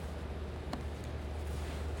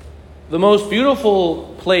The most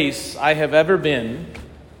beautiful place I have ever been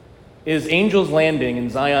is Angel's Landing in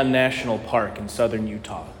Zion National Park in southern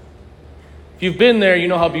Utah. If you've been there, you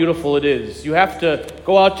know how beautiful it is. You have to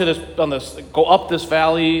go out to go up this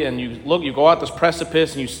valley, and you go out this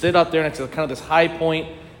precipice, and you sit out there, and it's kind of this high point,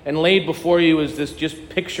 and laid before you is this just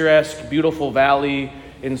picturesque, beautiful valley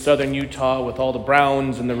in southern Utah with all the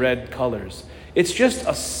browns and the red colors. It's just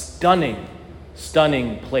a stunning,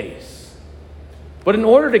 stunning place. But in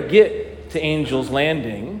order to get to Angel's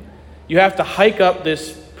Landing, you have to hike up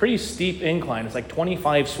this pretty steep incline. It's like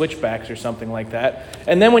 25 switchbacks or something like that.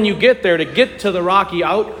 And then when you get there, to get to the rocky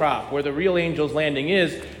outcrop where the real Angel's Landing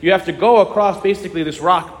is, you have to go across basically this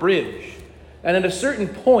rock bridge. And at a certain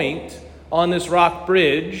point on this rock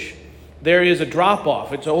bridge, there is a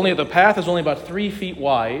drop-off. The path is only about 3 feet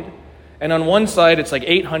wide. And on one side, it's like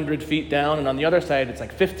 800 feet down. And on the other side, it's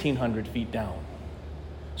like 1,500 feet down.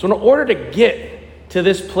 So in order to get to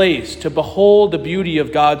this place, to behold the beauty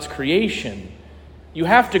of God's creation, you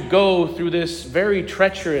have to go through this very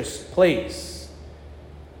treacherous place.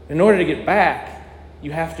 In order to get back,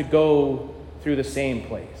 you have to go through the same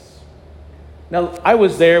place. Now, I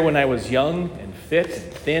was there when I was young and fit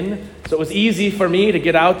and thin, so it was easy for me to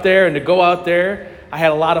get out there and to go out there. I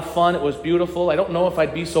had a lot of fun. It was beautiful. I don't know if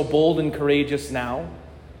I'd be so bold and courageous now.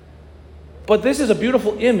 But this is a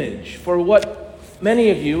beautiful image for what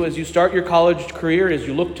many of you, as you start your college career, as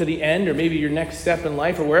you look to the end, or maybe your next step in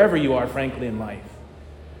life, or wherever you are, frankly, in life,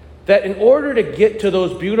 that in order to get to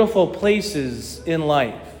those beautiful places in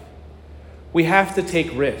life, we have to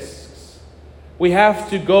take risks. We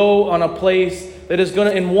have to go on a place that is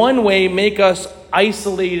going to, in one way, make us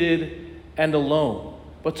isolated and alone.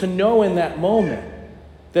 But to know in that moment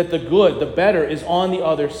that the good, the better, is on the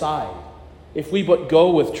other side. If we but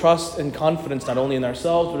go with trust and confidence, not only in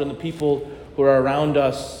ourselves, but in the people who are around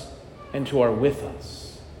us and who are with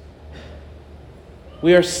us.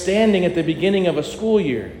 We are standing at the beginning of a school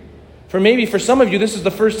year. For some of you, this is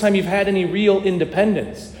the first time you've had any real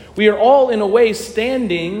independence. We are all, in a way,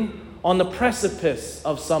 standing on the precipice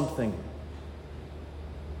of something.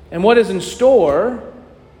 And what is in store,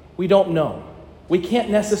 we don't know. We can't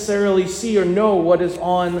necessarily see or know what is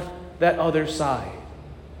on that other side.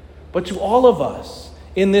 But to all of us,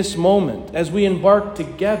 in this moment, as we embark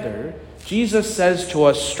together, Jesus says to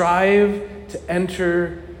us, strive to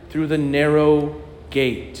enter through the narrow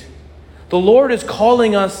gate. The Lord is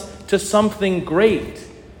calling us to something great.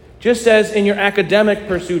 Just as in your academic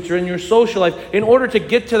pursuits or in your social life, in order to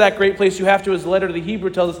get to that great place, you have to, as the letter to the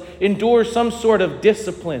Hebrew tells us, endure some sort of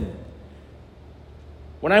discipline.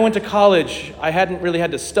 When I went to college, I hadn't really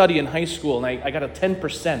had to study in high school, and I got a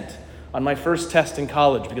 10% on my first test in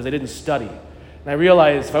college because I didn't study. And I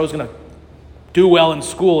realized if I was going to do well in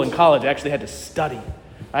school and college, I actually had to study.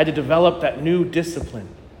 I had to develop that new discipline.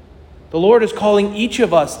 The Lord is calling each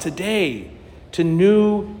of us today to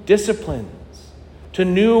new disciplines, to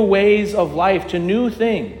new ways of life, to new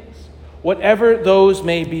things, whatever those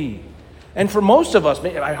may be. And for most of us,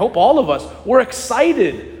 I hope all of us, we're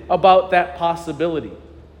excited about that possibility.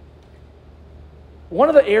 One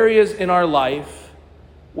of the areas in our life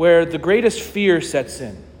where the greatest fear sets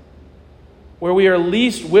in, where we are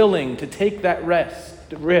least willing to take that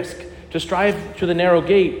risk, to strive to the narrow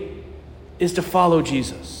gate, is to follow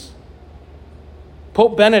Jesus.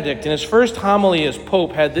 Pope Benedict, in his first homily as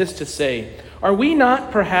Pope, had this to say: are we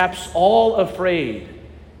not perhaps all afraid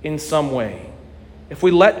in some way? If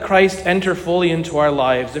we let Christ enter fully into our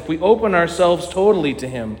lives, if we open ourselves totally to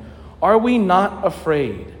him, are we not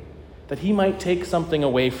afraid that he might take something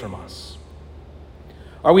away from us?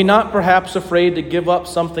 Are we not perhaps afraid to give up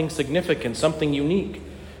something significant, something unique,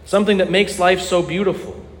 something that makes life so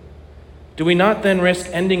beautiful? Do we not then risk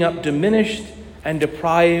ending up diminished and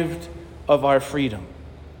deprived of our freedom?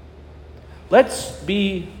 Let's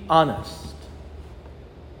be honest.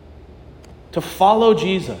 To follow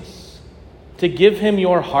Jesus, to give him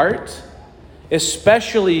your heart,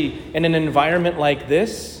 especially in an environment like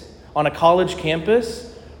this, on a college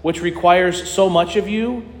campus, which requires so much of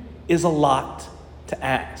you, is a lot to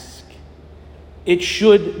ask. It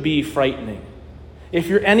should be frightening. If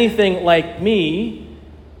you're anything like me,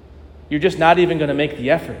 you're just not even going to make the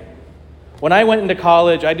effort. When I went into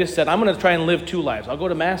college, I just said, I'm going to try and live 2 lives. I'll go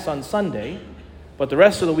to Mass on Sunday, but the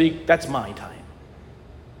rest of the week, that's my time.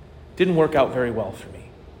 Didn't work out very well for me.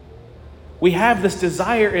 We have this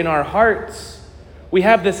desire in our hearts. We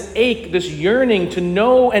have this ache, this yearning to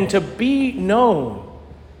know and to be known.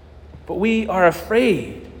 But we are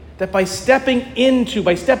afraid that by stepping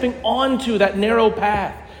onto that narrow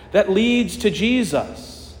path that leads to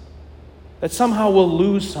Jesus, that somehow we'll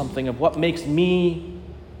lose something of what makes me,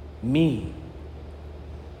 me.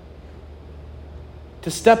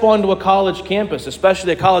 to step onto a college campus,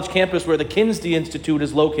 especially a college campus where the Kinsey Institute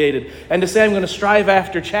is located, and to say I'm going to strive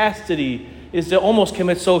after chastity is to almost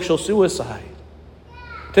commit social suicide.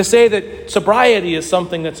 To say that sobriety is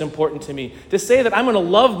something that's important to me. To say that I'm going to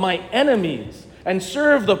love my enemies and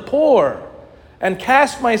serve the poor and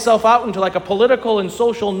cast myself out into like a political and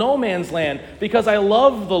social no man's land because I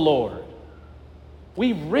love the Lord.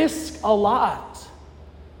 We risk a lot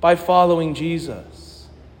by following Jesus.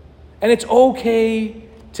 And it's okay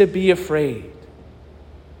to be afraid.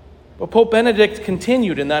 But Pope Benedict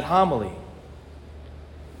continued in that homily.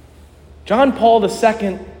 John Paul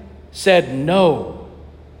II said no.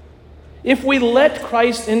 If we let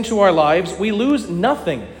Christ into our lives, we lose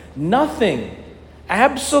nothing,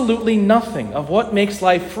 absolutely nothing of what makes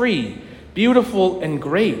life free, beautiful, and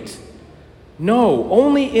great. No,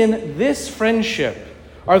 only in this friendship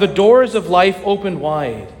are the doors of life opened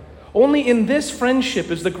wide. Only in this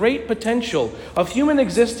friendship is the great potential of human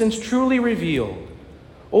existence truly revealed.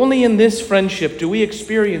 Only in this friendship do we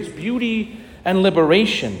experience beauty and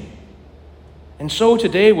liberation. And so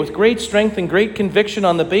today, with great strength and great conviction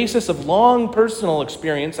on the basis of long personal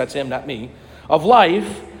experience, that's him, not me, of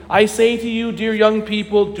life, I say to you, dear young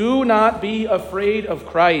people, do not be afraid of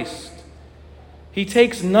Christ. He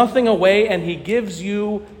takes nothing away and he gives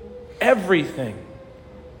you everything.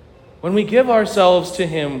 When we give ourselves to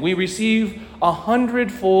him, we receive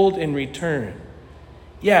 100-fold in return.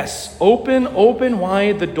 Yes, open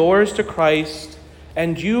wide the doors to Christ,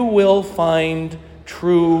 and you will find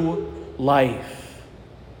true life.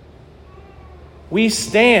 We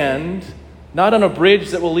stand not on a bridge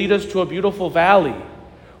that will lead us to a beautiful valley.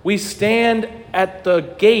 We stand at the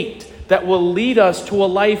gate that will lead us to a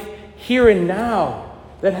life here and now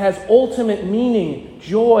that has ultimate meaning,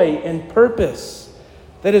 joy, and purpose.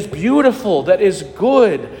 That is beautiful, that is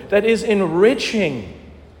good, that is enriching.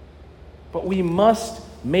 But we must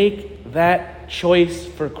make that choice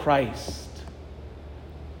for Christ.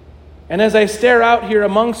 And as I stare out here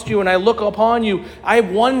amongst you and I look upon you, I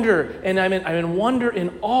wonder, and I'm in wonder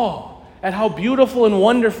and awe at how beautiful and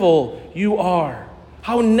wonderful you are.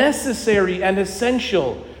 How necessary and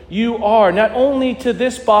essential you are, not only to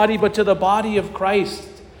this body, but to the body of Christ,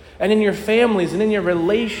 and in your families and in your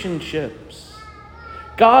relationships.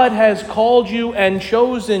 God has called you and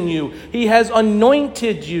chosen you. He has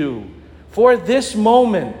anointed you for this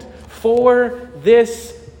moment, for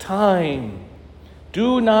this time.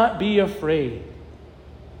 Do not be afraid.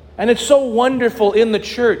 And it's so wonderful in the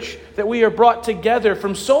church that we are brought together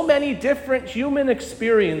from so many different human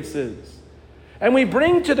experiences. And we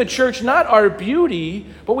bring to the church not our beauty,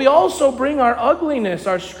 but we also bring our ugliness,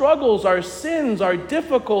 our struggles, our sins, our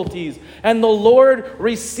difficulties. And the Lord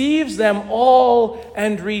receives them all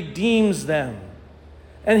and redeems them.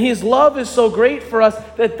 And his love is so great for us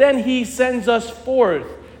that then he sends us forth,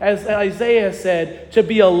 as Isaiah said, to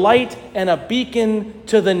be a light and a beacon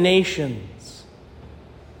to the nations.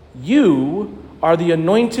 You are the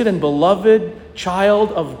anointed and beloved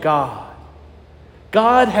child of God.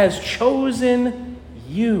 God has chosen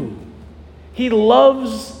you. He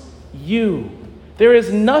loves you. There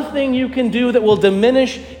is nothing you can do that will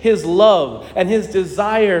diminish his love and his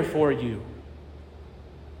desire for you.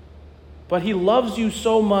 But he loves you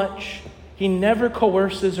so much, he never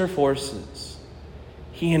coerces or forces.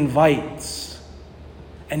 He invites.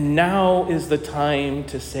 And now is the time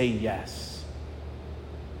to say yes.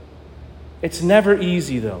 It's never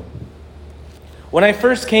easy, though. When I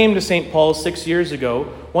first came to St. Paul's 6 years ago,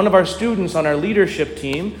 one of our students on our leadership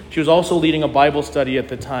team, she was also leading a Bible study at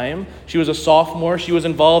the time. She was a sophomore. She was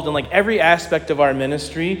involved in every aspect of our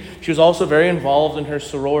ministry. She was also very involved in her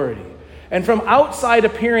sorority. And from outside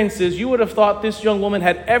appearances, you would have thought this young woman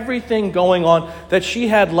had everything going on, that she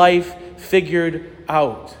had life figured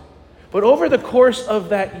out. But over the course of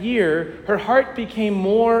that year, her heart became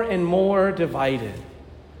more and more divided.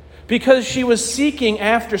 Because she was seeking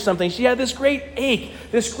after something. She had this great ache,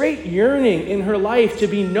 this great yearning in her life to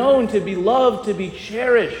be known, to be loved, to be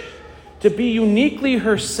cherished, to be uniquely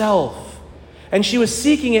herself. And she was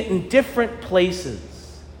seeking it in different places.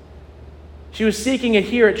 She was seeking it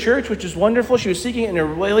here at church, which is wonderful. She was seeking it in her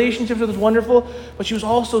relationships, which was wonderful. But she was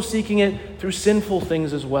also seeking it through sinful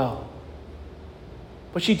things as well.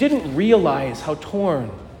 But she didn't realize how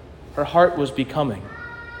torn her heart was becoming.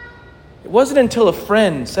 It wasn't until a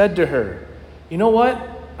friend said to her, "You know what?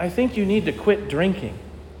 I think you need to quit drinking.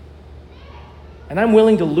 And I'm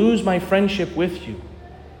willing to lose my friendship with you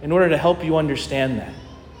in order to help you understand that."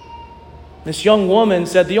 This young woman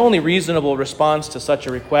said the only reasonable response to such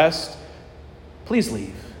a request, "Please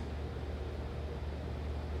leave."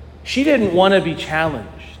 She didn't want to be challenged.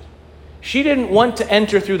 She didn't want to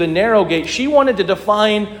enter through the narrow gate. She wanted to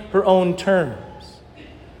define her own terms.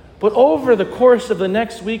 But over the course of the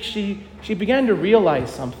next week, she began to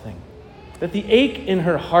realize something, that the ache in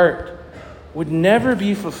her heart would never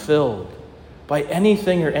be fulfilled by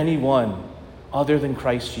anything or anyone other than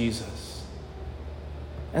Christ Jesus.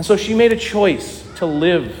 And so she made a choice to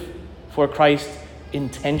live for Christ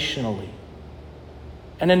intentionally.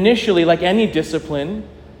 And initially, like any discipline,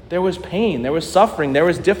 there was pain, there was suffering, there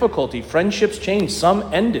was difficulty. Friendships changed,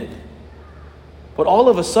 some ended. But all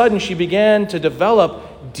of a sudden, she began to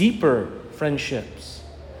develop deeper friendships.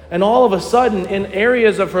 And all of a sudden, in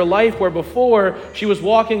areas of her life where before she was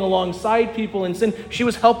walking alongside people in sin, she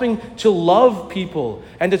was helping to love people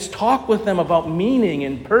and to talk with them about meaning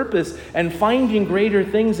and purpose and finding greater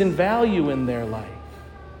things and value in their life.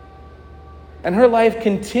 And her life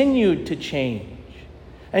continued to change.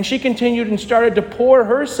 And she continued and started to pour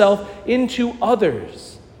herself into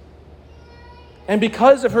others. And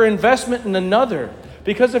because of her investment in another,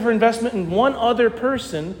 because of her investment in one other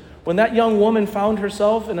person, when that young woman found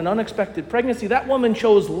herself in an unexpected pregnancy, that woman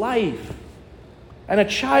chose life. And a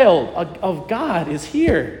child of God is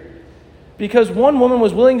here. Because one woman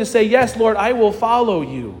was willing to say, yes, Lord, I will follow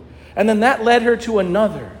you. And then that led her to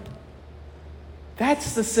another.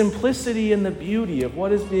 That's the simplicity and the beauty of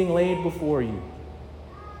what is being laid before you.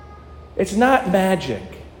 It's not magic.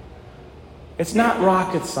 It's not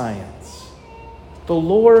rocket science. The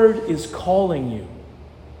Lord is calling you.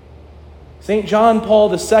 St. John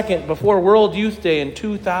Paul II, before World Youth Day in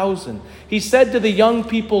 2000, he said to the young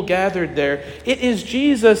people gathered there, "It is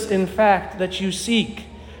Jesus, in fact, that you seek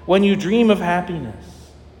when you dream of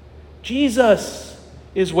happiness. Jesus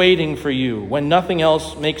is waiting for you when nothing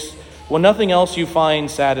else you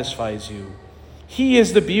find satisfies you. He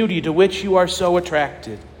is the beauty to which you are so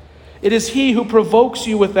attracted. It is He who provokes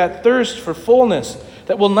you with that thirst for fullness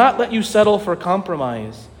that will not let you settle for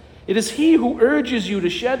compromise. It is He who urges you to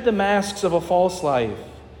shed the masks of a false life.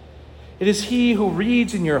 It is He who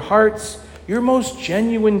reads in your hearts your most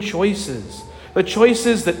genuine choices, the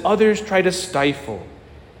choices that others try to stifle.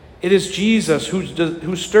 It is Jesus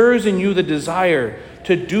who stirs in you the desire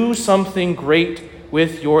to do something great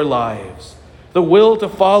with your lives, the will to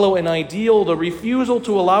follow an ideal, the refusal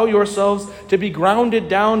to allow yourselves to be grounded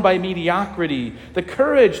down by mediocrity, the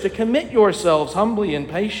courage to commit yourselves humbly and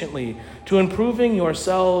patiently to improving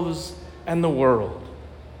yourselves and the world,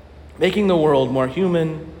 making the world more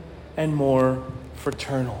human and more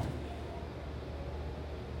fraternal."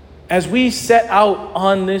 As we set out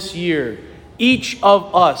on this year, each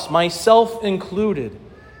of us, myself included,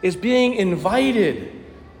 is being invited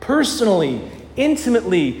personally,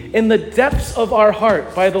 intimately, in the depths of our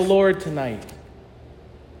heart by the Lord tonight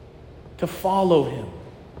to follow Him,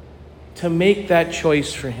 to make that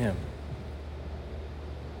choice for Him.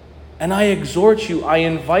 And I exhort you, I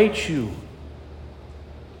invite you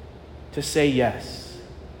to say yes,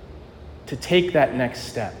 to take that next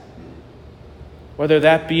step. Whether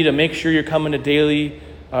that be to make sure you're coming to daily,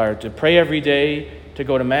 or to pray every day, to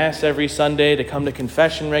go to Mass every Sunday, to come to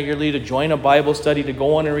confession regularly, to join a Bible study, to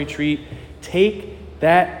go on a retreat. Take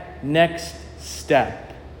that next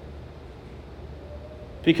step.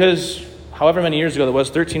 Because however many years ago that was,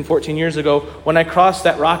 13, 14 years ago, when I crossed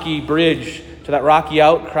that rocky bridge to that rocky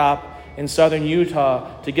outcrop in southern Utah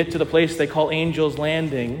to get to the place they call Angel's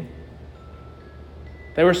Landing,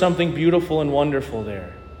 there was something beautiful and wonderful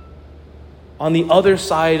there. On the other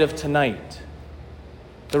side of tonight,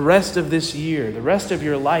 the rest of this year, the rest of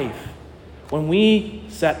your life, when we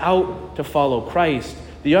set out to follow Christ,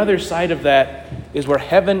 the other side of that is where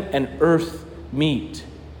heaven and earth meet.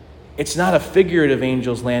 It's not a figurative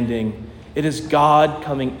Angel's Landing. It is God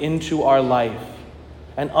coming into our life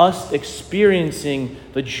and us experiencing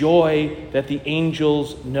the joy that the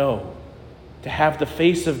angels know, to have the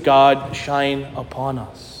face of God shine upon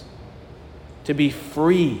us, to be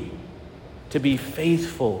free, to be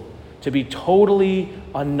faithful, to be totally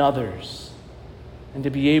another's, and to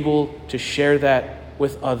be able to share that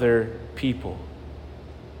with other people.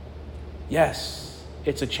 Yes,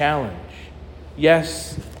 it's a challenge.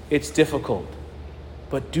 Yes, it's difficult.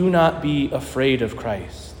 But do not be afraid of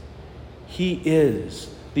Christ. He is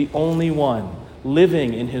the only one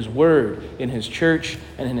living in His Word, in His church,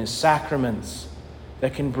 and in His sacraments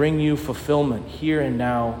that can bring you fulfillment here and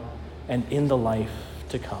now and in the life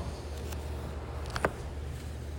to come.